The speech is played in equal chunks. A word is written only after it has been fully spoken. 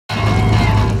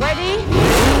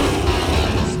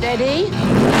Ready? Go!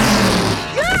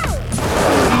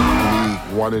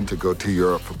 We wanted to go to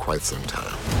Europe for quite some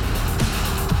time.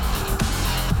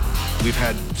 We've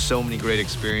had so many great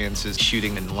experiences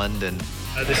shooting in London.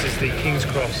 This is the King's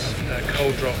Cross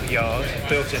coal drop yard,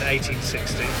 built in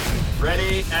 1860.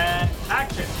 Ready and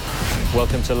action!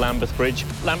 Welcome to Lambeth Bridge.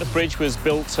 Lambeth Bridge was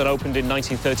built and opened in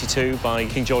 1932 by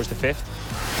King George V.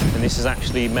 And this is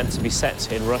actually meant to be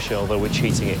set in Russia, although we're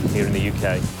cheating it here in the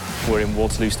UK. We're in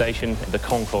Waterloo Station. The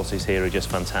concourses here are just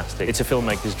fantastic. It's a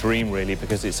filmmaker's dream, really,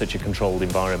 because it's such a controlled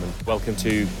environment. Welcome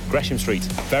to Gresham Street,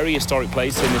 very historic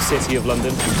place in the city of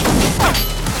London.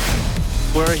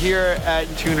 We're here at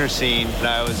Tuner Scene, and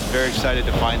I was very excited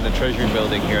to find the Treasury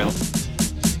Building here.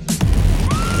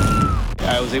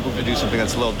 I was able to do something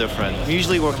that's a little different.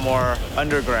 Usually we're more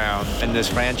underground in this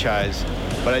franchise,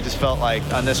 but I just felt like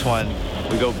on this one,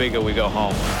 we go big or we go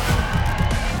home.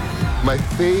 My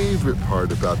favorite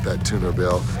part about that tuner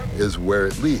bill is where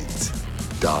it leads.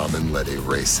 Dom and Letty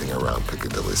racing around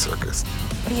Piccadilly Circus.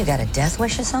 What do you got, a death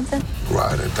wish or something?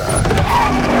 Ride or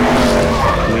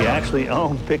die. We actually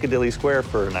owned Piccadilly Square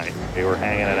for a night. We were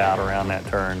hanging it out around that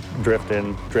turn,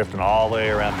 drifting all the way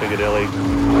around Piccadilly.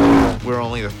 We're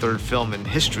only the third film in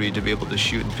history to be able to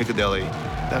shoot in Piccadilly.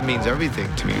 That means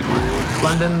everything to me.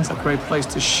 London's a great place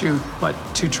to shoot, but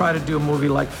to try to do a movie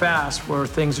like Fast, where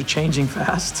things are changing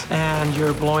fast and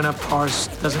you're blowing up cars,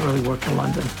 doesn't really work in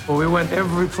London. Well, we went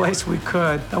every place we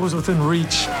could that was within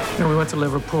reach. You know, we went to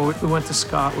Liverpool, we went to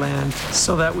Scotland,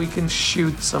 so that we can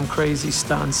shoot some crazy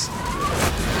stunts.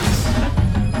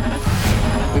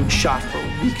 We shot for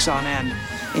weeks on end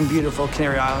in beautiful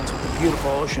Canary Islands with a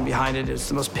beautiful ocean behind it. It's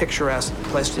the most picturesque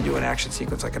place to do an action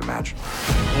sequence I can imagine.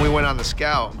 When we went on the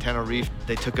Scout in Tenerife,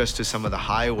 they took us to some of the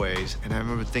highways, and I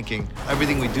remember thinking,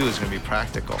 everything we do is going to be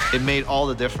practical. It made all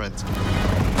the difference.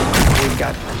 We've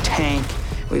got a tank,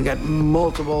 we've got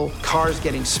multiple cars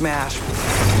getting smashed,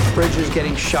 bridges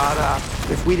getting shot up.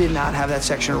 If we did not have that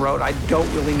section of road, I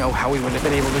don't really know how we would have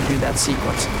been able to do that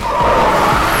sequence.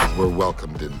 We're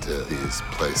welcomed into these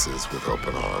places with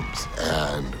open arms,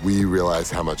 and we realize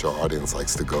how much our audience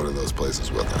likes to go to those places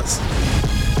with us.